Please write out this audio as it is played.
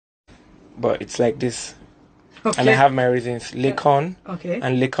but it's like this. Okay. And I have my reasons. Laycon. Okay.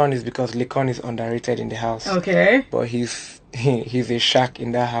 And Laycon is because Laycon is underrated in the house. Okay. But he's a shark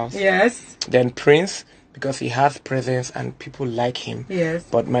in that house. Yes. Then Prince, because he has presence and people like him. Yes.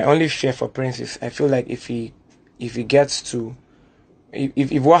 But my only fear for Prince is I feel like if he gets to,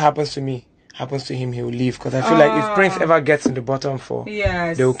 if what happens to me happens to him, he will leave. Because I feel like if Prince ever gets in the bottom four,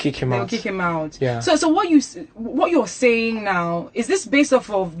 yes, they will kick him out. They'll kick him out. Yeah. So what you're saying now, is this based off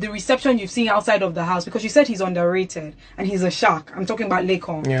of the reception you've seen outside of the house? Because you said he's underrated and he's a shark. I'm talking about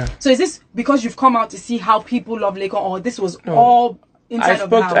Laycon. Yeah. So is this because you've come out to see how people love Laycon, or this was all inside of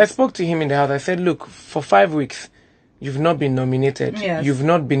the house? I spoke to him in the house. I said, look, for 5 weeks, you've not been nominated. Yes. You've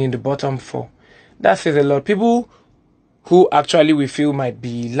not been in the bottom four. That says a lot. People who actually we feel might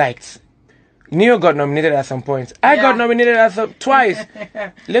be liked. Neo got nominated at some point. I got nominated twice.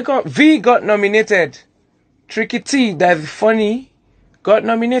 Laycon V got nominated. Tricky T, that's funny, got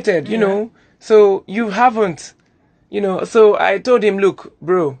nominated, you know. So you haven't, you know. So I told him, look,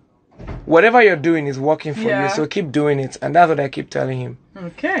 bro, whatever you're doing is working for you. So keep doing it. And that's what I keep telling him.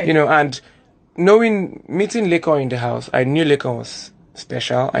 Okay. You know, and meeting Laycon in the house, I knew Laycon was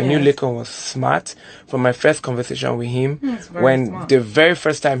special. I knew Laycon was smart from my first conversation with him. When smart. The very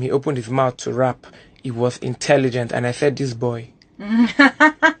first time he opened his mouth to rap, he was intelligent, and I said, this boy. And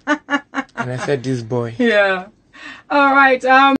I said, this boy. Yeah. All right.